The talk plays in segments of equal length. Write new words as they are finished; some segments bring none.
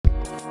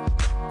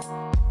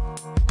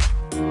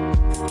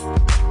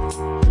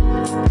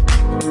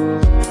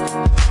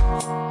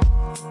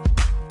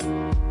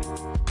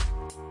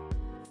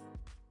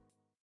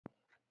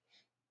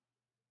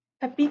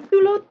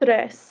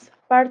3,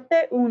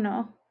 parte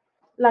 1.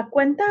 La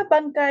cuenta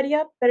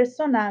bancaria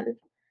personal.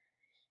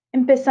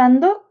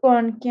 Empezando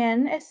con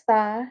quién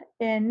está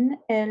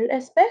en el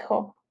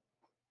espejo.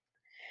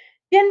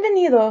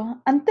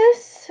 Bienvenido.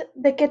 Antes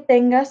de que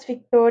tengas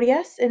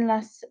victorias en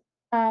las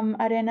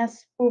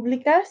arenas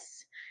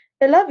públicas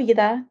de la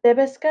vida,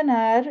 debes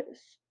ganar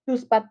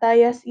tus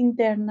batallas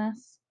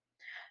internas.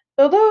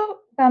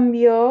 Todo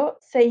cambio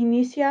se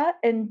inicia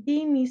en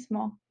ti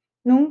mismo.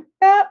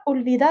 Nunca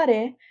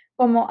olvidaré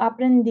cómo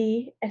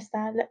aprendí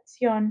esta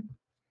lección.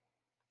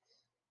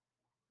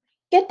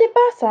 ¿Qué te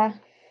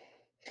pasa?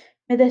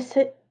 Me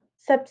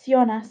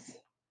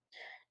decepcionas.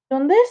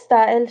 ¿Dónde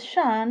está el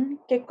Sean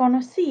que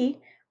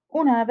conocí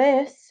una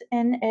vez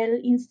en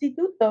el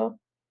instituto?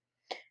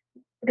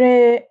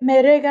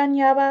 Me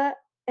regañaba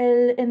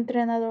el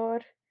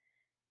entrenador.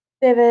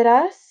 ¿De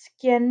veras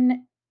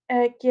quieres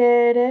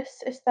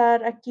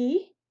estar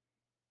aquí?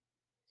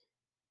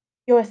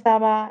 Yo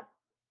estaba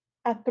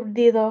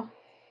aturdido.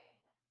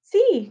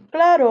 Sí,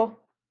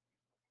 claro.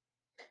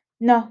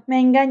 No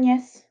me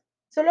engañes.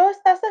 Solo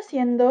estás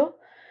haciendo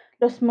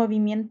los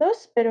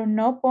movimientos, pero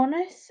no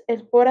pones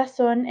el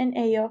corazón en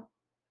ello.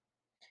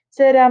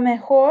 Será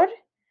mejor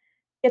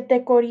que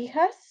te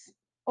corrijas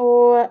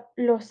o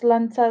los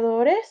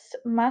lanzadores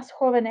más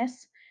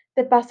jóvenes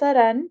te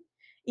pasarán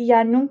y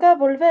ya nunca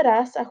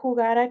volverás a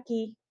jugar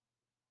aquí.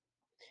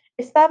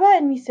 Estaba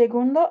en mi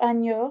segundo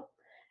año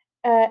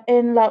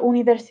en la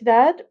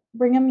Universidad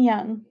Brigham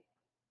Young,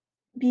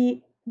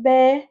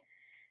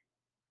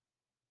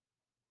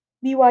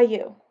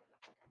 BYU.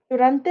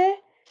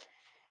 Durante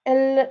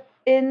el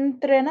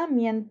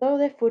entrenamiento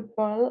de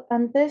fútbol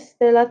antes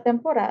de la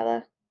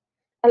temporada.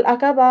 Al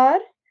acabar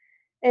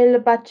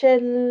el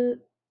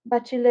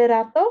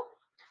bachillerato,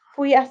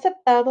 fui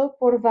aceptado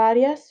por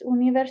varias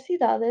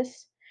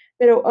universidades,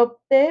 pero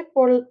opté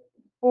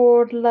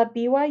por la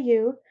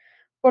BYU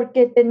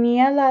porque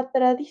tenía la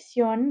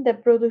tradición de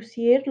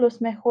producir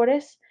los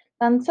mejores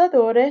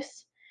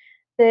lanzadores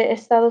de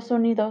Estados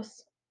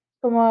Unidos,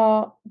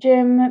 como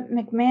Jim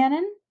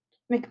McMahon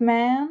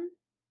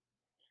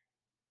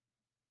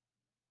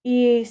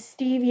y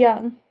Steve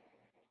Young,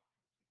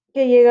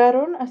 que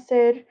llegaron a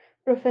ser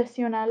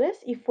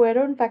profesionales y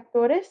fueron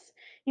factores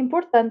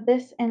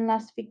importantes en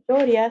las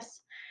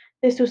victorias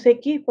de sus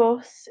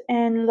equipos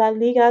en la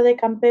Liga de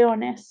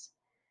Campeones.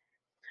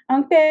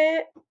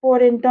 Aunque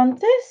por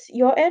entonces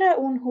yo era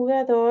un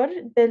jugador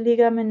de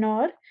liga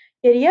menor,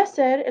 quería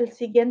ser el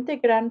siguiente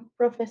gran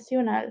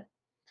profesional.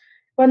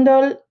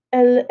 Cuando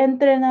el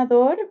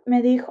entrenador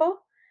me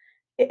dijo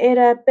que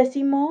era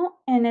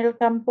pésimo en el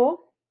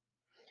campo,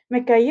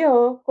 me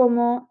cayó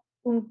como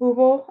un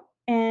cubo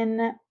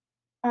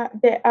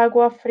de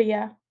agua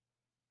fría.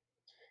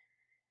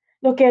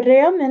 Lo que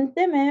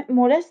realmente me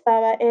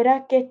molestaba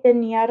era que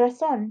tenía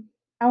razón.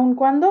 Aun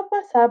cuando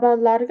pasaba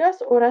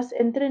largas horas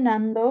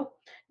entrenando,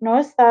 no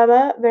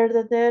estaba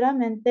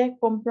verdaderamente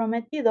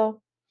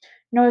comprometido.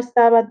 No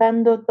estaba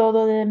dando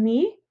todo de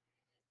mí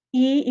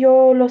y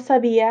yo lo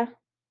sabía.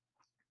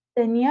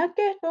 Tenía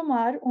que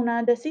tomar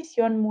una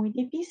decisión muy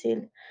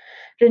difícil: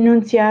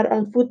 renunciar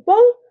al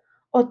fútbol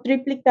o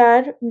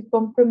triplicar mi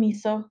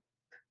compromiso.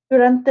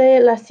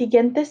 Durante las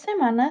siguientes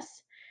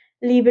semanas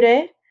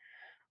libré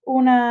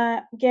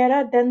una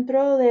guerra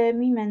dentro de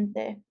mi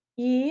mente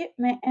y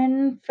me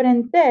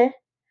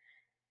enfrenté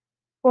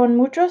con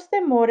muchos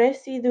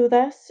temores y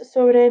dudas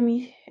sobre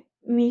mí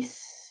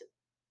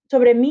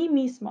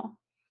mismo.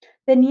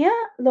 ¿Tenía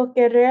lo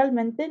que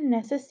realmente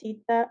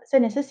se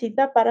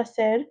necesita para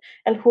ser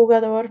el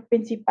jugador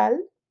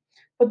principal?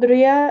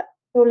 ¿Podría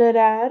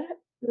tolerar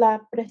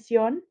la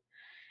presión?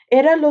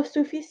 ¿Era lo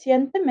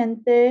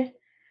suficientemente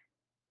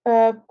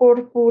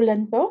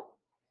corpulento?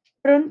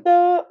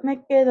 Pronto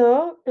me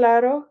quedó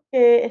claro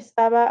que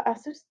estaba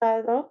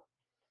asustado,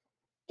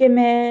 que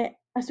me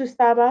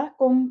asustaba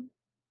competir,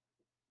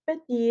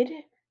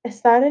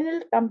 estar en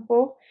el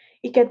campo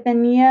y que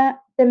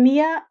temía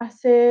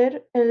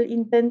hacer el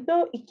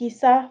intento y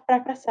quizá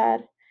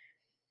fracasar.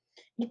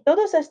 Y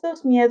todos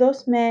estos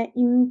miedos me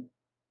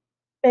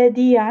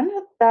impedían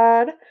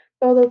dar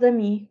todo de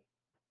mí.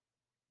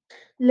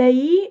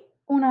 Leí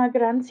una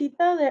gran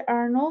cita de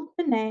Arnold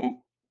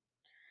Binet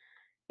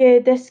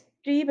que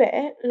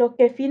describe lo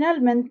que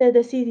finalmente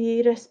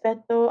decidí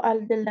respecto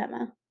al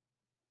dilema.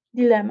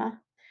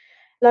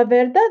 La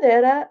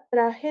verdadera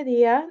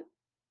tragedia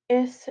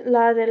es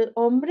la del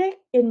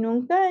hombre que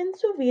nunca en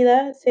su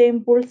vida se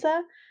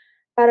impulsa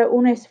para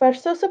un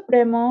esfuerzo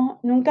supremo,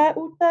 nunca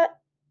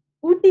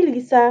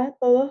utiliza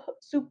todo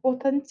su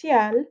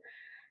potencial,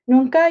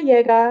 nunca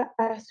llega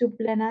a su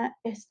plena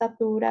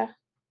estatura.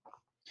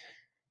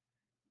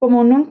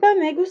 Como nunca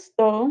me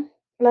gustó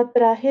la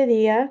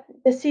tragedia,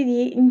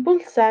 decidí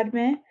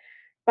impulsarme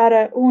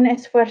para un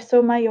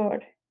esfuerzo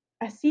mayor.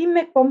 Así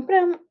me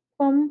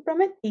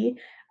comprometí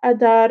a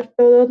dar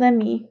todo de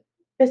mí.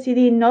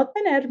 Decidí no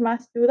tener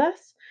más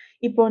dudas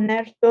y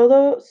poner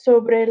todo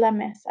sobre la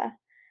mesa.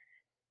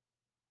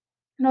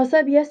 No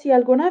sabía si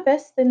alguna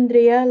vez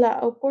tendría la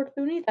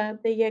oportunidad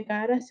de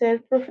llegar a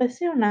ser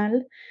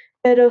profesional,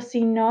 pero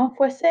si no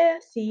fuese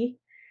así,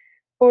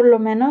 por lo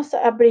menos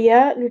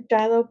habría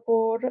luchado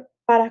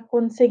para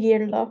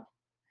conseguirlo.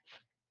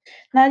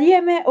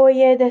 Nadie me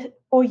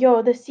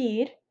oyó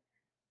decir,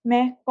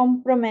 me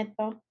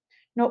comprometo.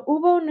 No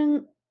hubo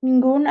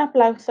ningún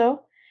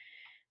aplauso,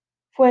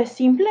 fue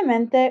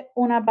simplemente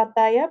una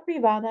batalla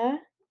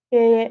privada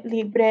que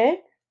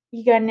libré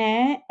y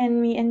gané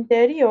en mi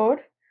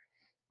interior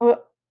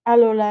a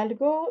lo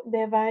largo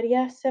de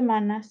varias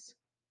semanas.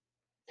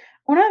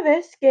 Una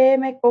vez que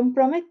me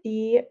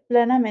comprometí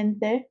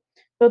plenamente,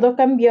 todo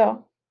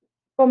cambió.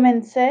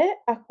 Comencé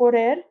a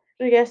correr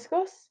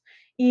riesgos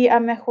y a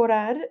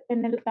mejorar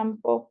en el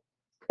campo.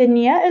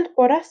 Tenía el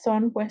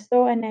corazón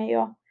puesto en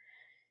ello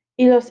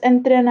y los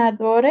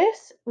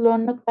entrenadores lo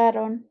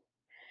notaron.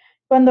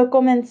 Cuando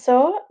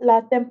comenzó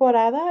la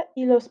temporada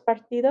y los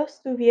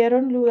partidos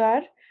tuvieron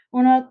lugar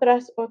uno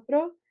tras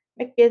otro,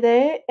 me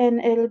quedé en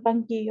el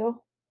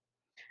banquillo.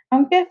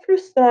 Aunque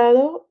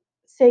frustrado,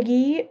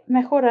 seguí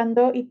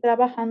mejorando y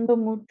trabajando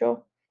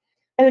mucho.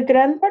 El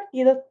gran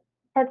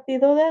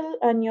partido del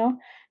año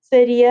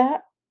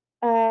sería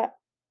a,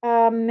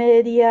 a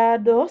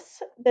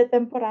mediados de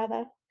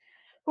temporada.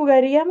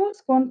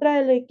 Jugaríamos contra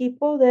el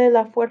equipo de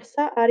la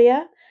Fuerza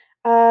Aérea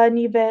a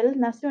nivel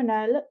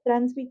nacional,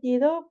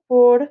 transmitido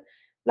por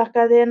la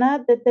cadena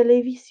de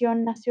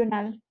televisión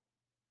nacional.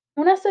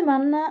 Una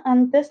semana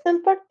antes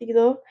del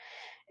partido,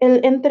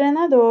 el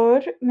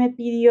entrenador me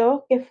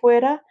pidió que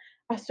fuera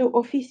a su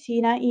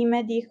oficina y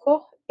me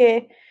dijo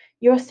que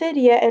yo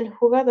sería el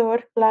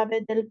jugador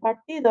clave del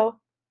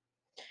partido.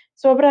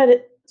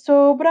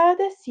 Sobra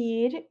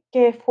decir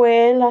que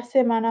fue la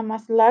semana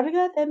más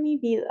larga de mi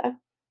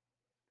vida.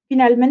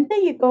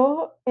 Finalmente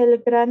llegó el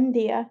gran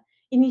día.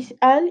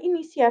 Al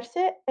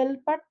iniciarse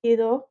el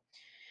partido,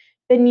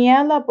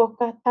 tenía la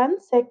boca tan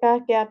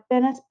seca que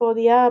apenas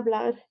podía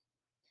hablar.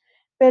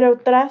 Pero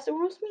tras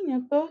unos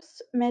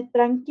minutos me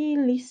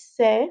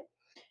tranquilicé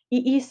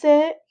y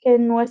hice que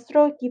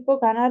nuestro equipo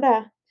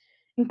ganara.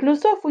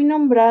 Incluso fui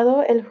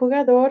nombrado el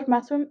jugador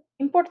más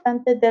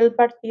importante del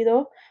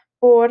partido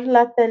por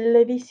la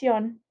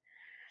televisión.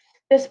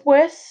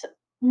 Después,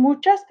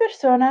 muchas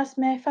personas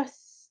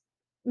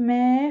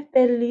me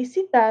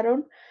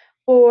felicitaron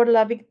por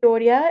la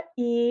victoria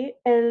y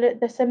el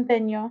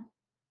desempeño.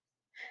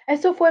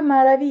 Eso fue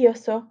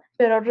maravilloso,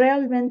 pero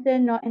realmente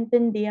no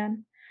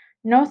entendían.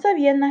 No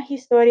sabían la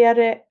historia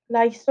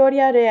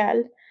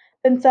real.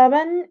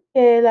 Pensaban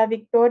que la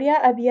victoria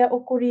había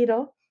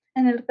ocurrido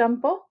en el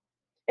campo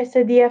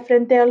ese día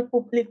frente al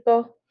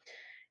público.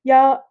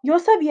 Ya, yo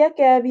sabía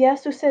que había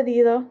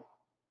sucedido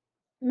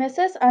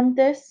meses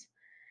antes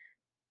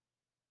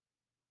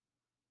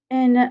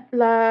en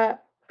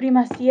la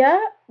primacía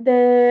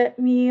de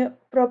mi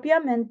propia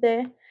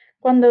mente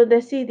cuando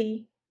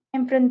decidí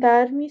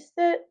enfrentar mis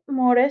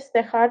temores,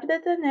 dejar de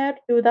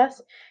tener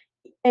dudas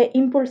e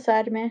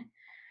impulsarme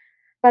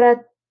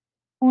para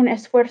un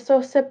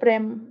esfuerzo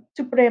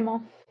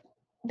supremo.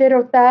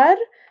 Derrotar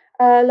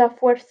a la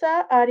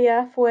Fuerza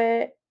Aérea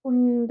fue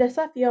un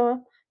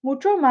desafío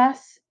mucho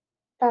más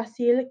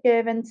fácil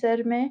que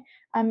vencerme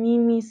a mí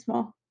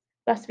mismo.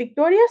 Las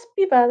victorias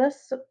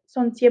privadas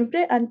son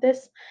siempre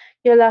antes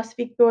que las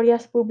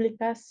victorias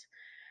públicas.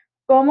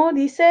 Como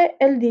dice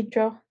el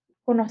dicho,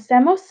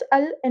 conocemos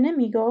al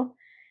enemigo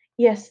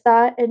y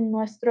está en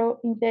nuestro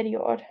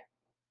interior.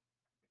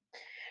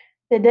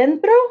 De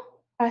dentro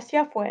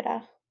hacia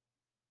afuera.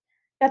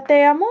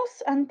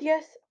 Gateamos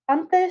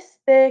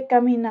antes de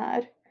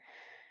caminar.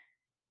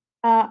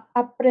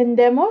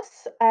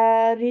 Aprendemos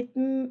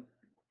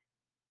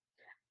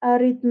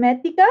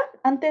aritmética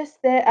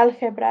antes de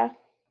álgebra.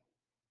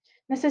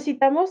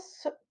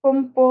 Necesitamos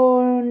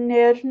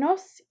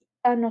componernos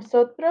a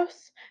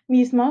nosotros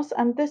mismos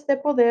antes de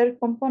poder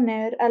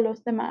componer a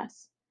los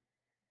demás.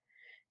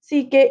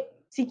 Si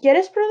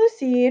quieres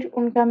producir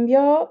un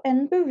cambio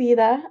en tu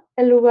vida,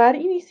 el lugar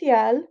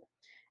inicial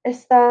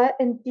está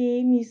en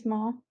ti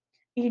mismo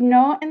y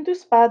no en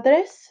tus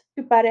padres,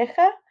 tu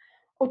pareja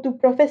o tu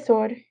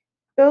profesor.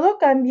 Todo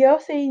cambio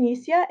se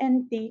inicia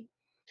en ti.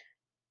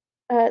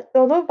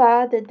 Todo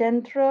va de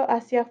dentro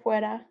hacia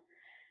afuera,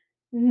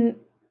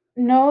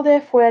 no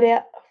de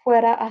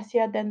fuera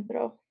hacia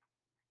adentro.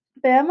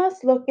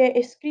 Veamos lo que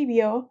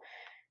escribió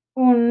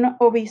un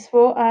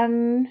obispo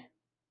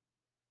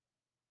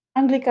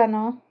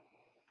anglicano.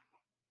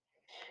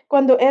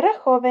 Cuando era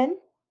joven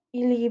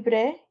y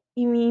libre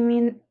y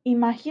mi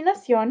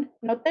imaginación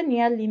no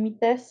tenía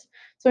límites,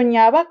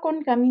 soñaba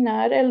con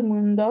caminar el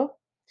mundo.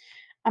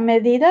 A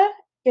medida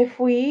que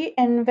fui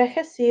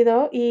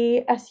envejecido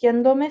y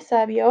haciéndome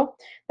sabio,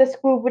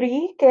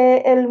 descubrí que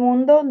el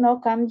mundo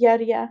no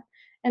cambiaría.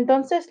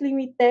 Entonces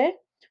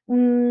limité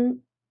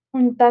un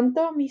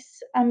tanto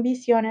mis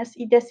ambiciones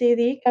y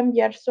decidí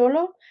cambiar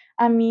solo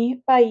a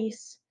mi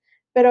país.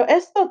 Pero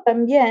esto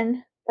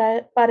también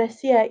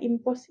parecía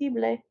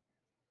imposible.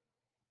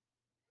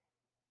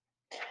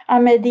 A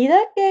medida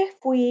que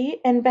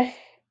fui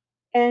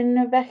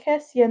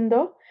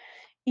envejeciendo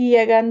y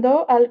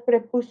llegando al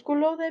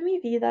crepúsculo de mi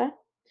vida,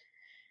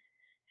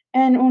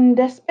 En un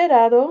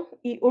desesperado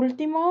y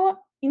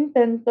último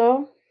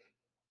intento,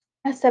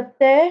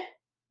 acepté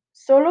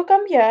solo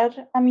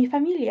cambiar a mi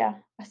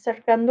familia,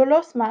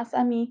 acercándolos más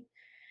a mí,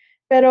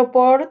 pero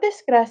por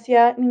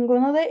desgracia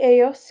ninguno de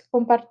ellos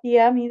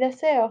compartía mi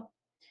deseo.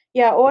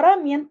 Y ahora,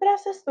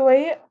 mientras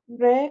estoy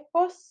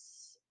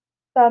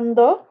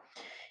recostando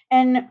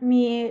en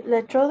mi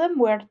lecho de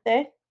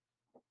muerte,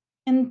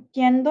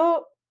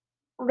 entiendo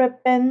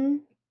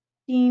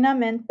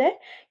repentinamente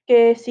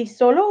que si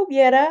solo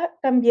hubiera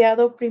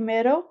cambiado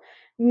primero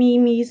mí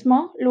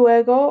mismo,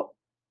 luego,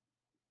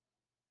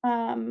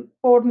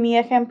 por mi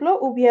ejemplo,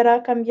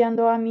 hubiera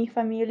cambiado a mi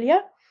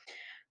familia,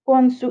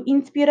 con su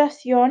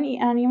inspiración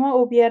y ánimo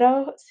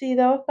hubiera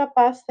sido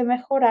capaz de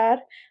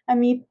mejorar a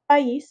mi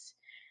país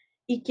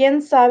y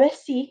quién sabe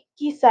si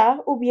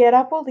quizá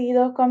hubiera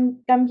podido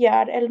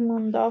cambiar el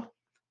mundo.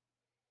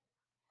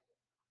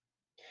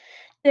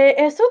 De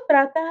eso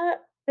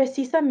trata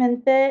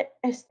precisamente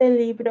este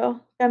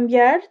libro,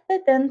 cambiar de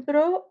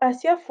dentro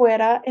hacia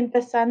afuera,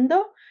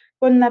 empezando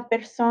con la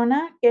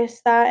persona que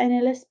está en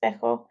el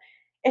espejo.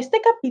 Este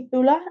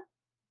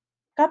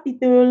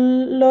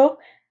capítulo,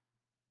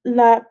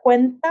 la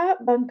cuenta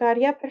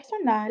bancaria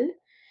personal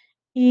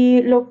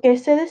y lo que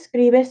se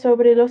describe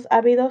sobre los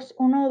hábitos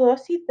 1,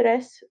 2 y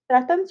 3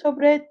 tratan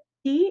sobre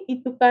ti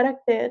y tu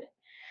carácter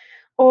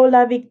o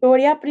la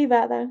victoria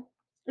privada.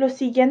 Los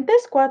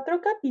siguientes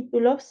 4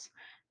 capítulos,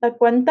 la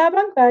cuenta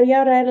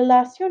bancaria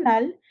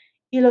relacional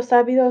y los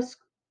hábitos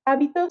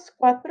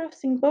 4,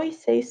 5 y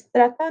 6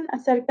 tratan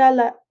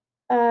acerca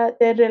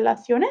de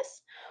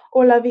relaciones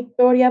o la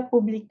victoria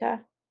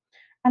pública.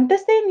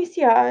 Antes de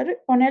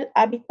iniciar con el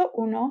hábito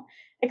 1,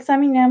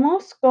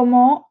 examinemos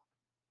cómo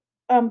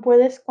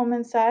puedes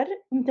comenzar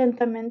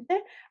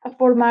intensamente a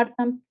formar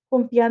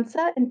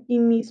confianza en ti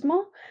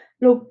mismo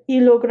y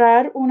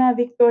lograr una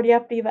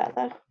victoria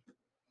privada.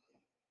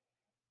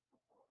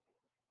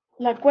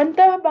 La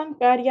cuenta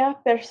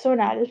bancaria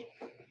personal.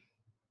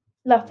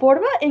 La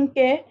forma en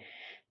que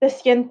te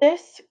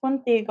sientes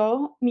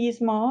contigo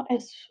mismo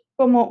es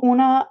como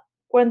una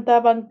cuenta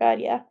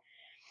bancaria.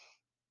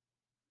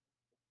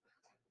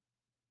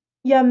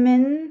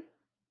 Llamen-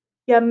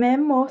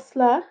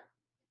 llamémosla,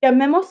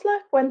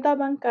 llamémosla cuenta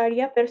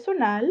bancaria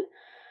personal.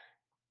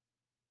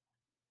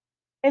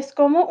 Es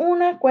como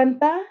una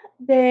cuenta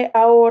de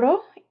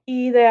ahorro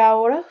y de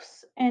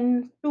ahorros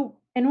en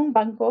un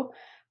banco.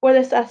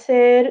 Puedes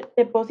hacer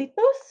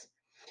depósitos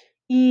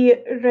y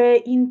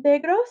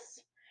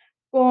reintegros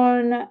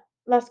con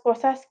las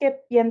cosas que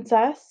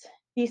piensas,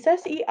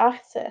 dices y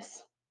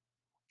haces.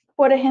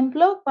 Por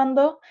ejemplo,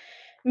 cuando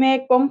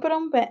me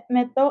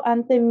comprometo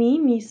ante mí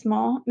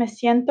mismo, me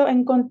siento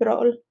en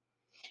control.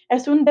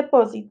 Es un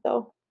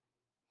depósito.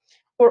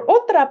 Por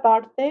otra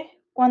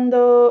parte,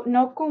 cuando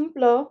no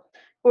cumplo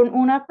con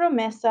una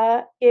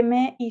promesa que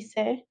me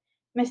hice,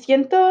 me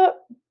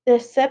siento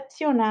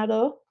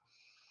decepcionado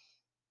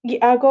y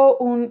hago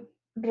un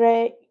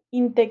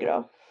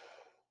reintegro.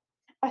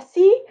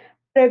 Así,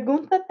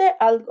 pregúntate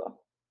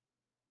algo.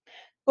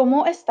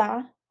 ¿Cómo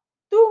está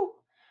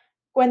tu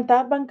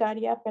cuenta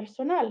bancaria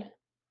personal?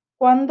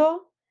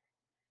 ¿Cuándo,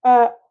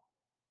 ah,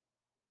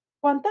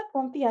 ¿Cuánta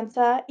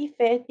confianza y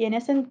fe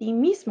tienes en ti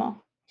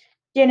mismo?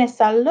 ¿Tienes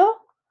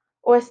saldo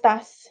o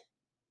estás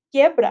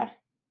quiebra?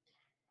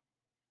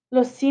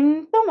 Los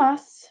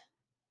síntomas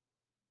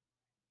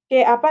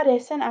que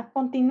aparecen a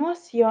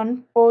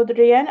continuación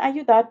podrían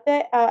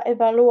ayudarte a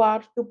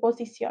evaluar tu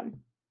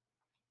posición.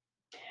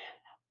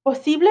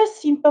 Posibles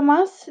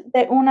síntomas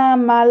de una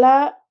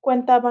mala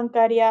cuenta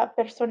bancaria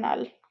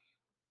personal.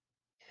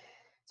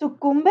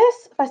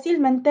 Sucumbes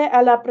fácilmente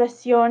a la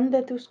presión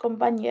de tus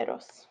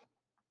compañeros.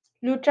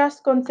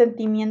 Luchas con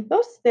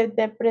sentimientos de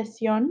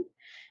depresión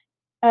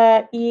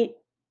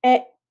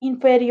e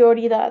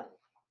inferioridad.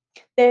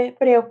 Te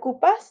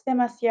preocupas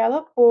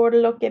demasiado por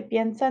lo que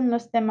piensan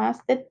los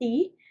demás de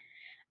ti.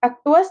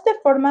 Actúas de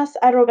formas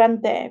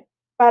arrogante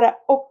para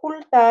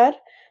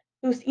ocultar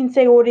tus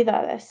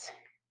inseguridades.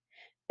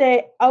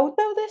 Te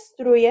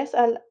autodestruyes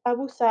al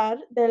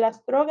abusar de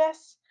las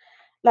drogas,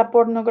 la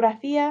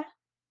pornografía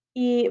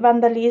y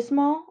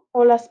vandalismo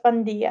o las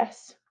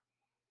pandillas.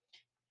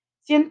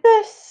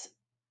 Sientes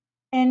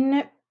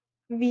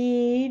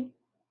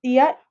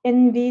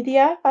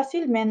envidia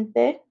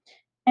fácilmente,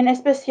 en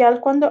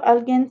especial cuando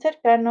alguien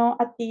cercano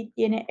a ti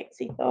tiene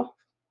éxito.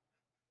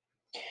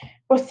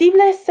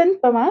 Posibles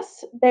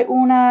síntomas de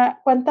una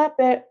cuenta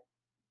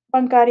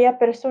bancaria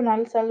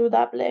personal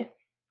saludable.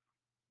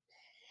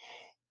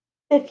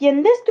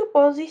 Defiendes tu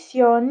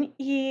posición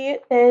y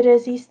te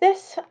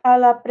resistes a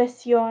la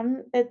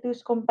presión de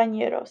tus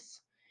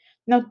compañeros.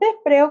 No te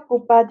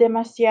preocupa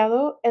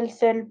demasiado el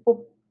ser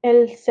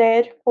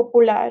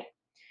popular.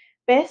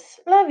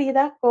 Ves la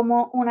vida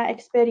como una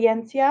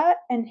experiencia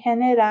en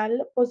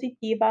general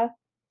positiva.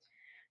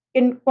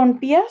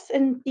 Confías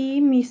en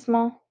ti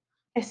mismo.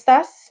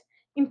 Estás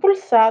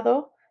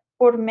impulsado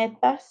por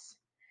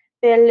metas.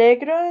 Te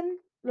alegran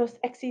los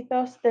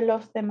éxitos de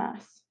los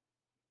demás.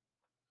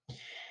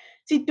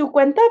 Si tu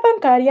cuenta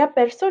bancaria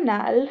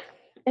personal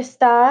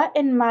está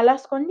en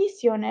malas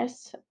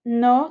condiciones,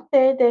 no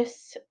te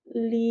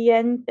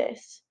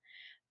deslientes.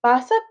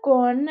 Basta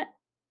con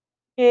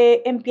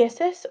que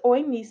empieces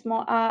hoy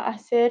mismo a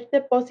hacer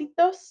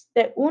depósitos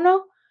de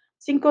 1,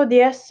 5,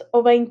 10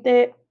 o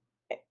 20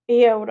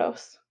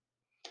 euros.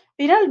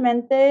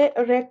 Finalmente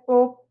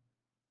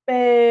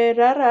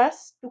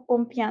recuperarás tu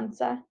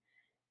confianza.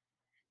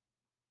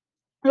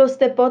 Los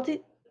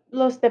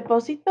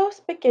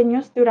depósitos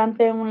pequeños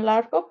durante un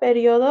largo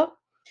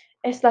periodo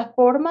es la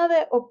forma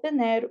de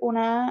obtener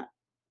una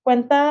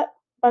cuenta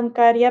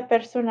bancaria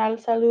personal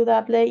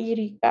saludable y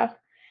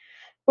rica.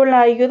 Con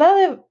la ayuda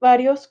de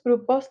varios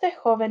grupos de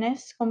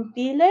jóvenes,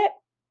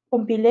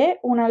 compilé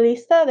una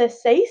lista de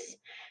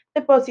 6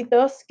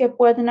 depósitos que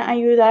pueden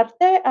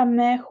ayudarte a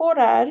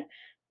mejorar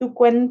tu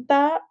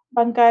cuenta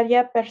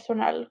bancaria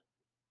personal.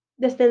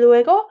 Desde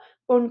luego,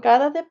 con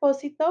cada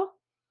depósito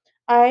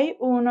hay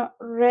un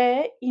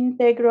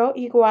reintegro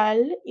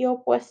igual y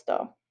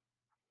opuesto.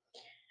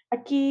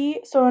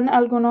 Aquí son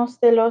algunos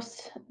de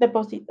los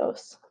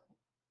depósitos.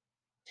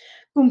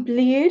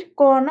 Cumplir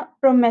con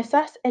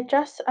promesas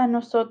hechas a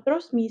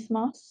nosotros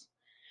mismos,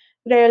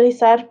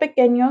 realizar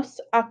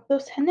pequeños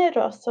actos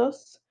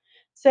generosos,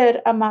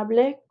 ser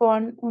amable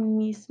con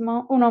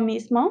uno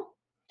mismo,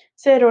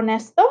 ser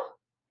honesto,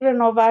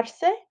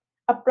 renovarse,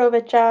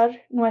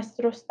 aprovechar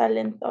nuestros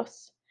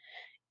talentos.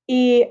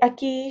 Y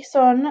aquí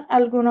son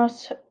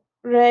algunos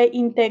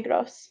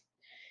reintegros.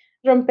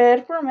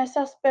 Romper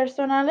promesas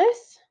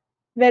personales,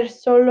 ver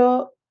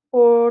solo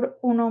por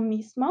uno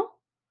mismo,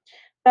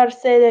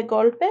 darse de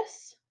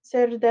golpes,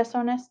 ser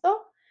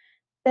deshonesto,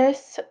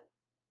 desgastarse,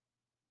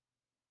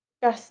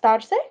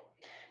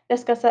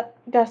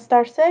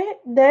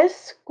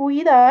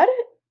 descuidar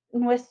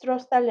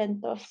nuestros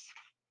talentos.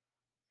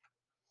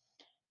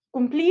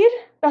 Cumplir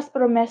las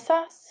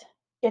promesas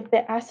que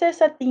te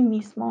haces a ti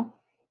mismo.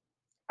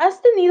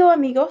 ¿Has tenido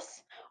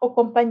amigos o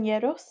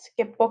compañeros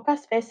que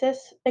pocas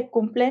veces te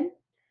cumplen?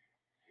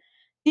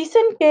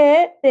 Dicen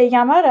que te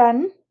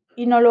llamarán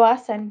y no lo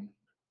hacen.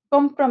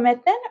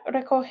 Comprometen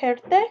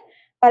recogerte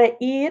para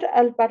ir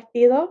al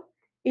partido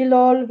y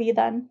lo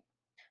olvidan.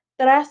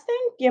 Tras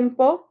un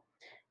tiempo,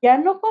 ya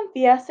no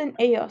confías en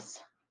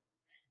ellos.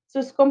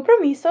 Sus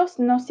compromisos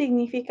no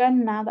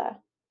significan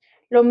nada.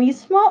 Lo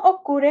mismo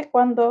ocurre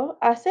cuando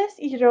haces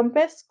y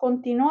rompes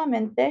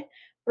continuamente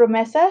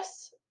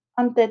promesas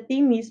ante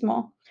ti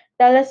mismo,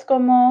 tales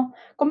como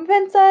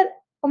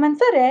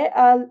comenzaré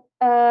a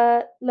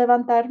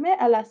levantarme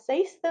a las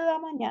 6 de la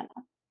mañana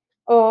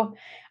o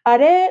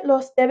haré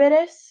los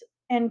deberes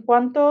en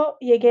cuanto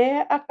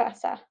llegue a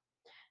casa.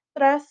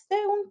 Tras de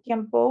un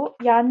tiempo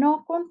ya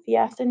no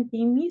confías en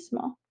ti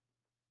mismo.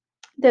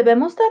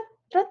 Debemos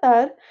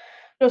tratar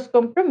los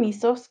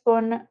compromisos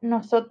con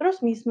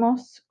nosotros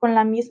mismos con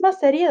la misma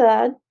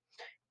seriedad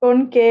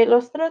con que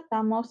los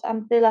tratamos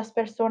ante las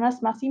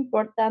personas más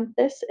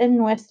importantes en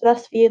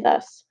nuestras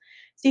vidas.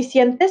 Si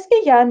sientes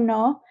que ya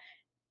no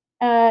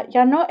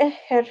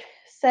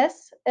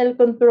ejerces el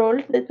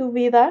control de tu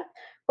vida,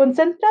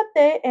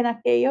 concéntrate en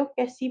aquello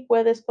que sí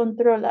puedes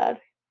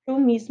controlar tú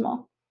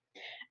mismo.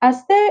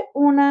 Hazte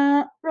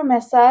una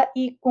promesa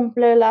y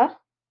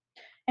cúmplela.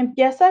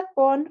 Empieza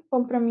con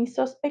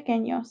compromisos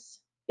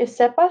pequeños que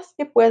sepas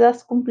que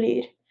puedas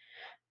cumplir,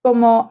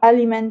 como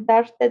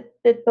alimentarte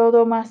de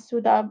todo más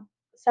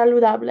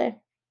saludable.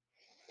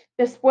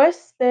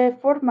 Después de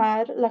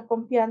formar la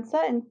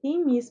confianza en ti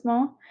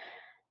mismo,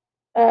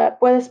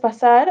 puedes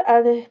pasar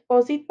a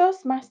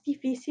depósitos más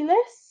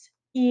difíciles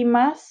y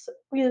más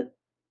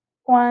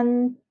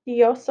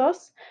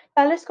cuantiosos,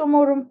 tales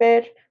como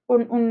romper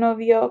con un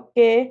novio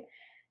que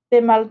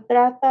te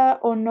maltrata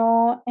o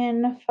no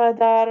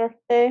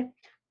enfadarte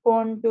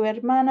con tu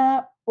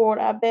hermana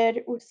por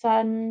haber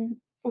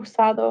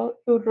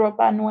usado tu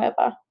ropa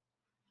nueva.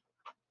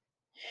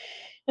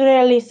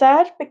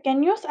 Realizar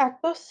pequeños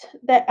actos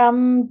de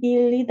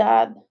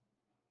amabilidad.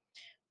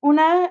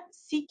 Una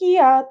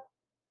psiquiatra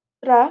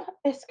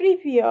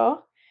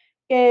escribió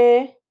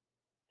que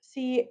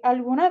si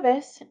alguna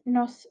vez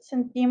nos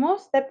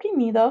sentimos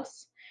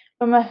deprimidos,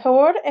 lo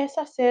mejor es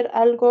hacer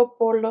algo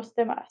por los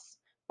demás.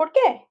 ¿Por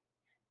qué?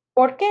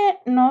 Porque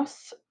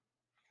nos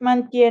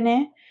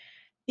mantiene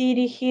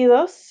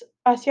dirigidos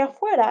hacia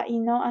afuera y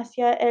no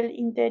hacia el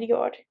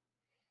interior.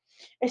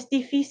 Es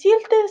difícil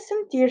de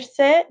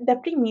sentirse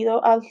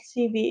deprimido al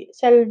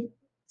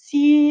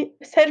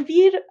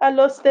servir a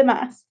los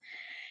demás.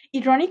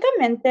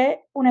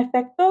 Irónicamente, un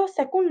efecto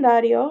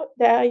secundario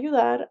de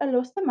ayudar a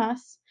los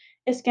demás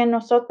es que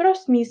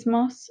nosotros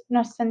mismos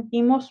nos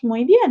sentimos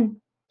muy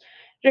bien.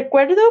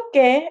 Recuerdo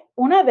que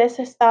una vez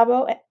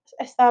estaba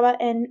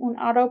en un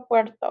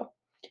aeropuerto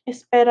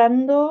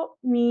esperando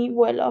mi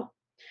vuelo.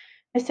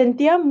 Me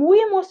sentía muy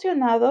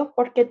emocionado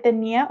porque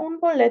tenía un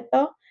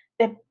boleto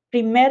de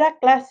primera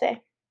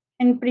clase.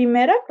 En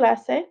primera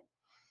clase,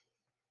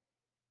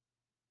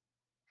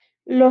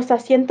 los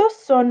asientos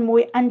son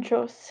muy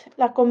anchos,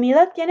 la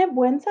comida tiene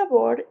buen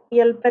sabor y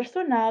el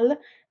personal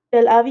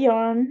del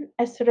avión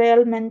es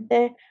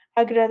realmente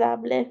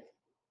agradable.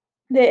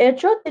 De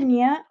hecho,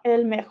 tenía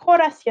el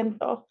mejor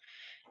asiento,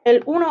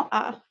 el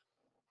 1A.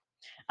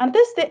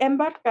 Antes de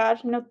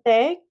embarcar,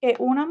 noté que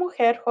una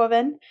mujer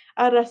joven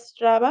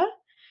arrastraba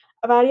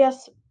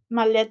varias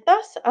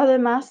maletas,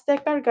 además de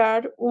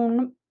cargar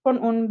con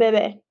un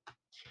bebé.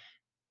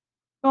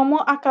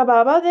 Como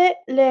acababa de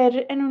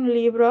leer en un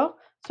libro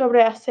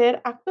sobre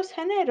hacer actos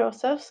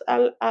generosos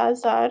al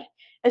azar,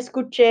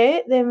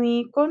 escuché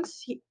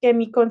que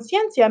mi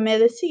conciencia me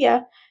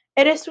decía,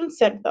 eres un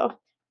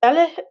cerdo,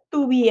 dale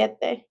tu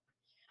billete.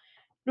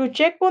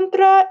 Luché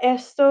contra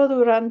esto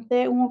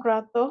durante un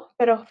rato,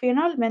 pero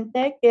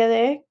finalmente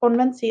quedé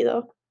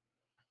convencido.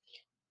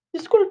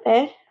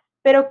 Disculpe,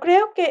 pero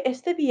creo que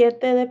este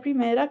billete de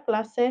primera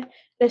clase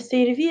le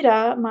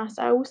servirá más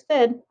a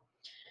usted.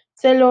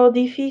 Sé lo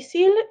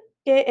difícil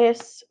que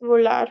es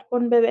volar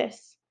con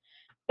bebés.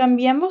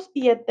 Cambiemos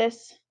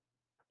billetes.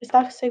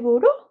 ¿Estás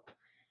seguro?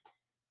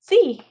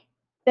 Sí,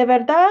 de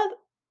verdad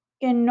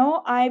que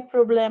no hay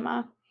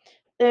problema.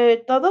 De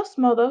todos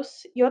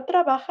modos, yo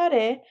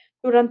trabajaré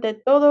durante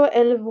todo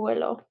el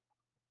vuelo.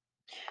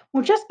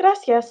 Muchas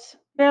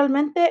gracias.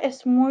 Realmente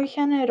es muy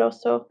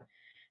generoso.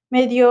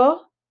 Me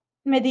dio,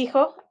 me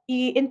dijo,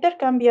 y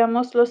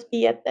intercambiamos los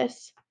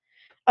billetes.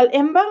 Al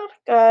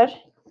embarcar,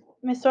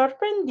 me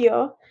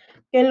sorprendió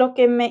que lo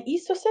que me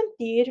hizo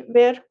sentir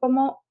ver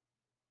cómo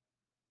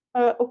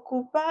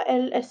ocupa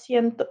el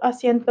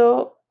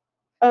asiento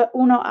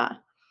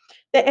 1A.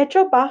 De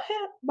hecho,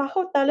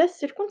 bajo tales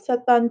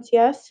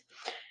circunstancias,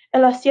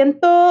 el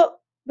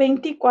asiento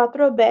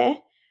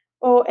 24B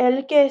o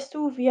el que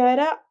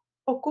estuviera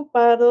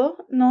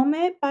ocupado no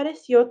me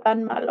pareció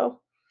tan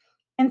malo.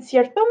 En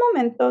cierto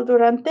momento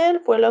durante el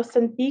vuelo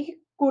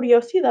sentí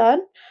curiosidad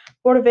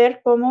por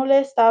ver cómo le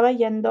estaba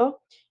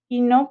yendo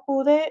y no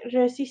pude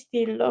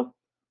resistirlo.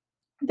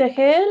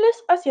 Dejé el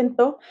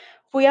asiento,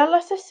 fui a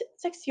la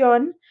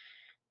sección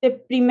de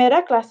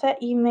primera clase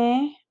y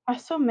me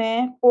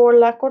asomé por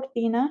la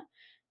cortina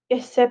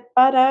que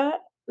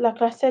separa la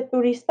clase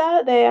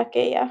turista de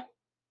aquella.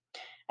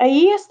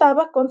 Allí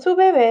estaba con su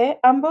bebé,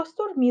 ambos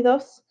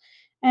dormidos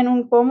en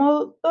un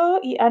cómodo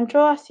y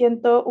ancho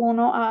asiento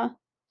 1A.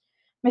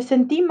 Me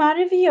sentí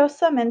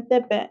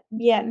maravillosamente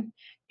bien.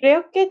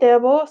 Creo que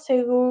debo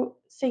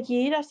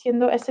seguir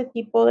haciendo ese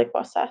tipo de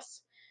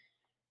cosas.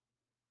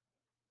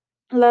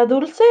 La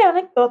dulce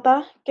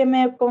anécdota que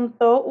me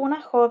contó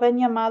una joven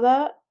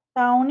llamada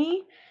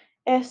Tawny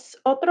es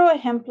otro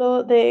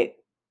ejemplo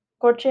de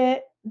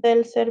coche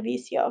del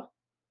servicio,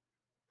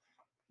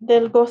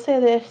 del goce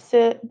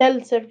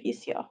del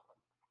servicio.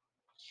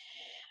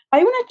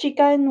 Hay una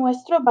chica en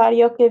nuestro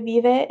barrio que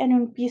vive en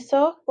un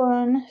piso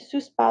con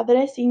sus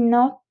padres y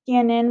no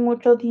tienen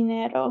mucho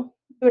dinero.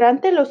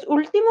 Durante los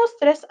últimos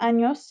 3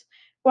 años,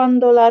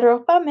 cuando la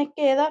ropa me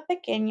queda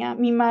pequeña,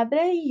 mi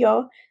madre y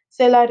yo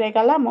se la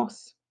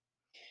regalamos.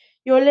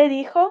 Yo le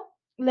digo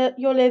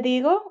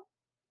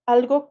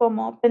algo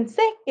como,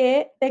 pensé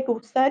que te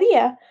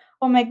gustaría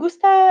o me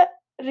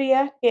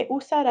gustaría que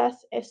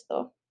usaras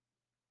esto.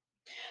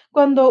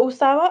 Cuando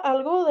usaba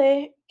algo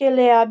de que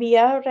le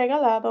había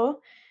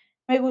regalado,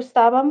 me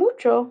gustaba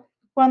mucho.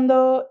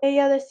 Cuando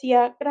ella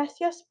decía,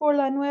 gracias por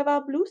la nueva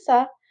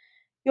blusa,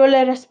 yo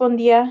le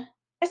respondía,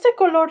 ese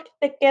color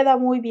te queda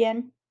muy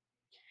bien.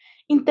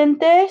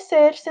 Intenté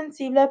ser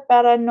sensible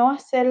para no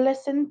hacerle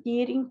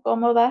sentir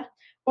incómoda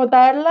o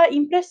dar la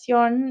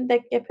impresión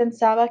de que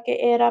pensaba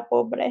que era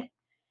pobre.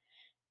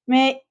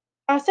 Me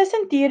hace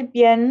sentir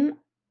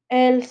bien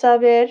el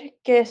saber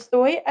que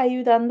estoy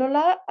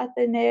ayudándola a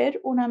tener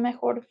una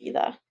mejor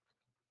vida.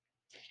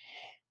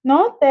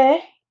 No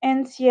te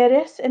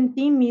encierres en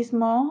ti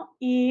mismo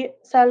y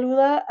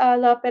saluda a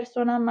la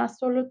persona más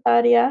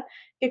solitaria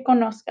que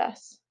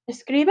conozcas.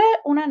 Escribe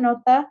una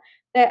nota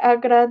de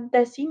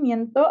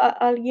agradecimiento a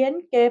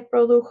alguien que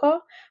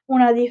produjo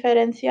una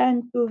diferencia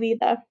en tu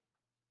vida,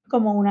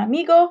 como un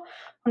amigo,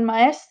 un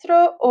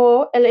maestro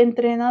o el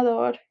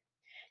entrenador.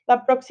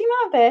 La próxima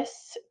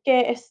vez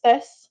que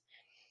estés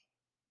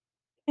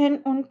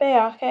en un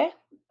peaje,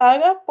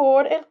 paga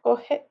por el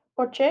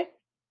coche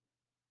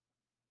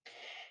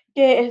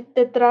que es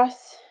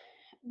detrás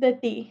de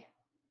ti,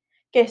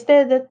 que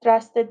esté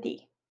detrás de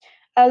ti.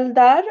 Al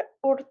dar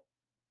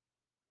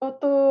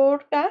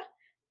otorga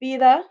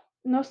vida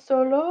no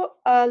solo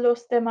a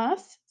los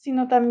demás,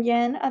 sino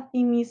también a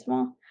ti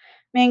mismo.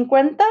 Me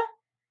encanta,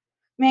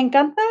 me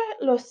encanta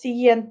lo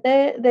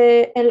siguiente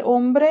de El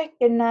hombre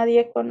que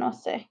nadie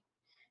conoce,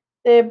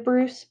 de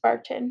Bruce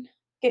Barton,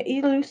 que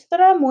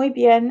ilustra muy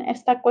bien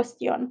esta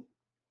cuestión.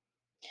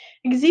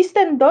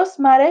 Existen dos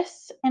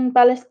mares en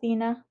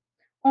Palestina.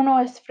 Uno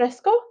es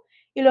fresco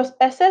y los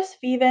peces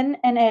viven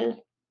en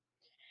él.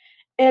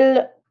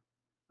 El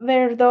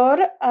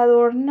verdor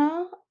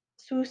adorna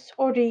sus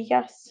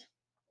orillas.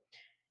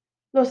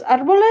 Los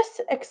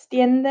árboles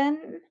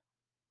extienden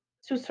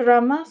sus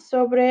ramas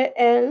sobre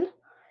él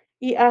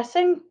y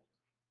hacen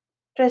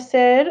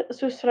crecer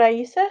sus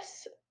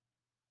raíces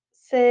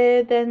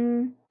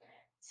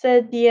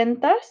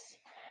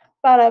sedientas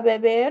para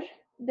beber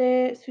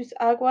de sus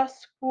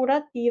aguas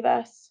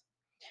curativas.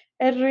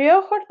 El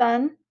río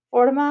Jordán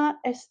forma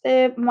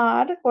este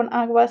mar con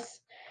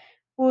aguas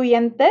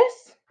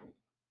fluyentes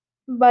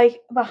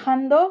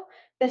bajando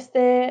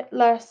desde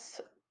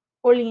las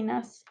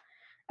colinas.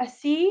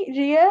 Así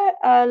ríe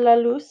a la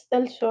luz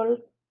del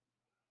sol.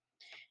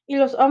 Y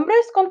los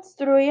hombres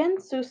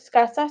construyen sus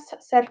casas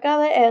cerca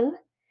de él,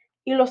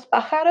 y los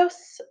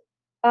pájaros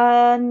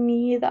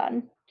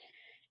anidan.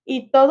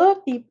 Y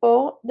todo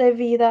tipo de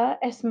vida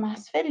es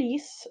más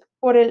feliz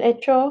por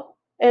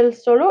el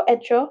solo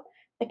hecho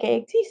de que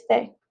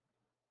existe.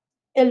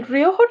 El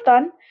río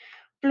Jordán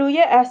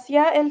fluye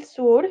hacia el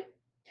sur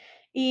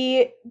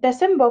y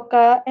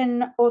desemboca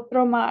en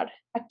otro mar.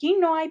 Aquí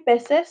no hay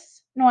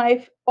peces, no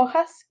hay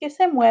hojas que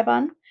se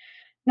muevan,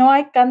 no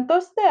hay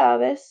cantos de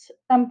aves,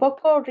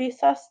 tampoco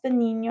risas de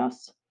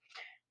niños.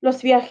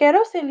 Los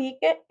viajeros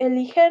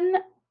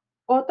eligen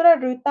otra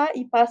ruta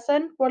y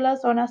pasan por la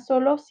zona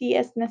solo si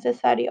es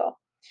necesario.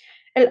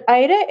 El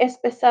aire es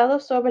pesado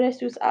sobre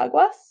sus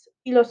aguas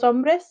y los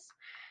hombres,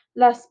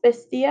 las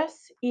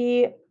bestias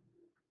y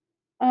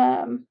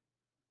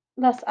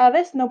las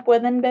aves no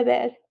pueden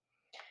beber.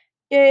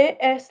 ¿Qué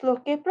es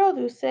lo que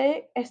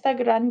produce esta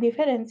gran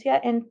diferencia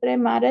entre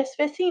mares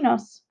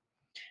vecinos?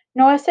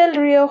 No es el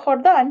río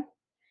Jordán,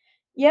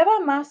 lleva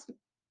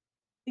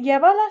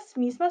las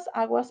mismas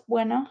aguas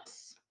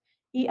buenas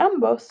y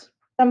ambos.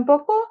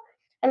 Tampoco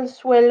el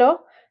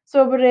suelo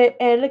sobre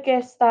el que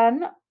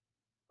están,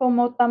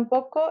 como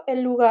tampoco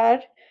el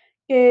lugar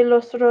que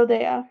los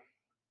rodea.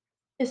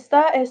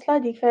 Esta es la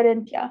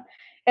diferencia.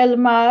 El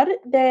mar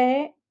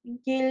de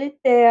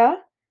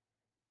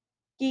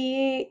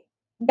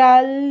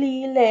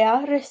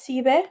Galilea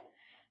recibe,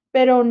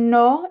 pero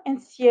no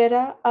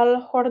encierra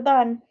al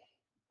Jordán.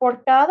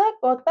 Por cada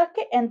gota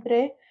que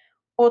entre,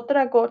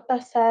 otra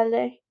gota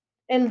sale.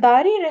 El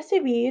dar y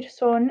recibir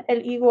son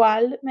en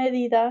igual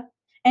medida.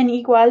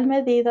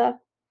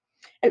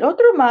 El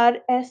otro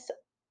mar es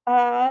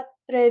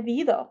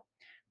atrevido,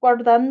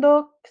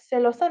 guardando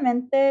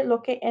celosamente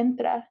lo que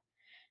entra.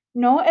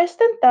 No es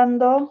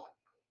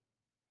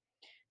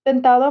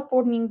tentado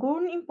por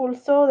ningún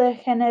impulso de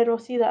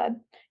generosidad.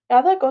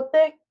 Cada gota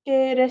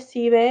que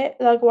recibe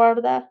la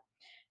guarda.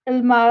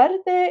 El mar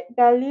de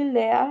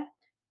Galilea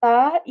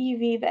da y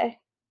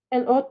vive.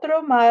 El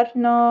otro mar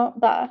no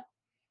da.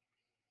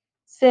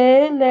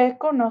 Se le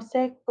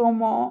conoce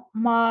como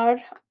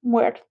mar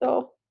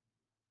muerto.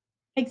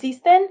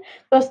 Existen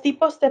dos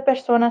tipos de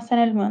personas en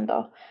el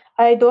mundo.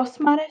 Hay dos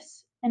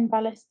mares en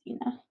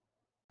Palestina.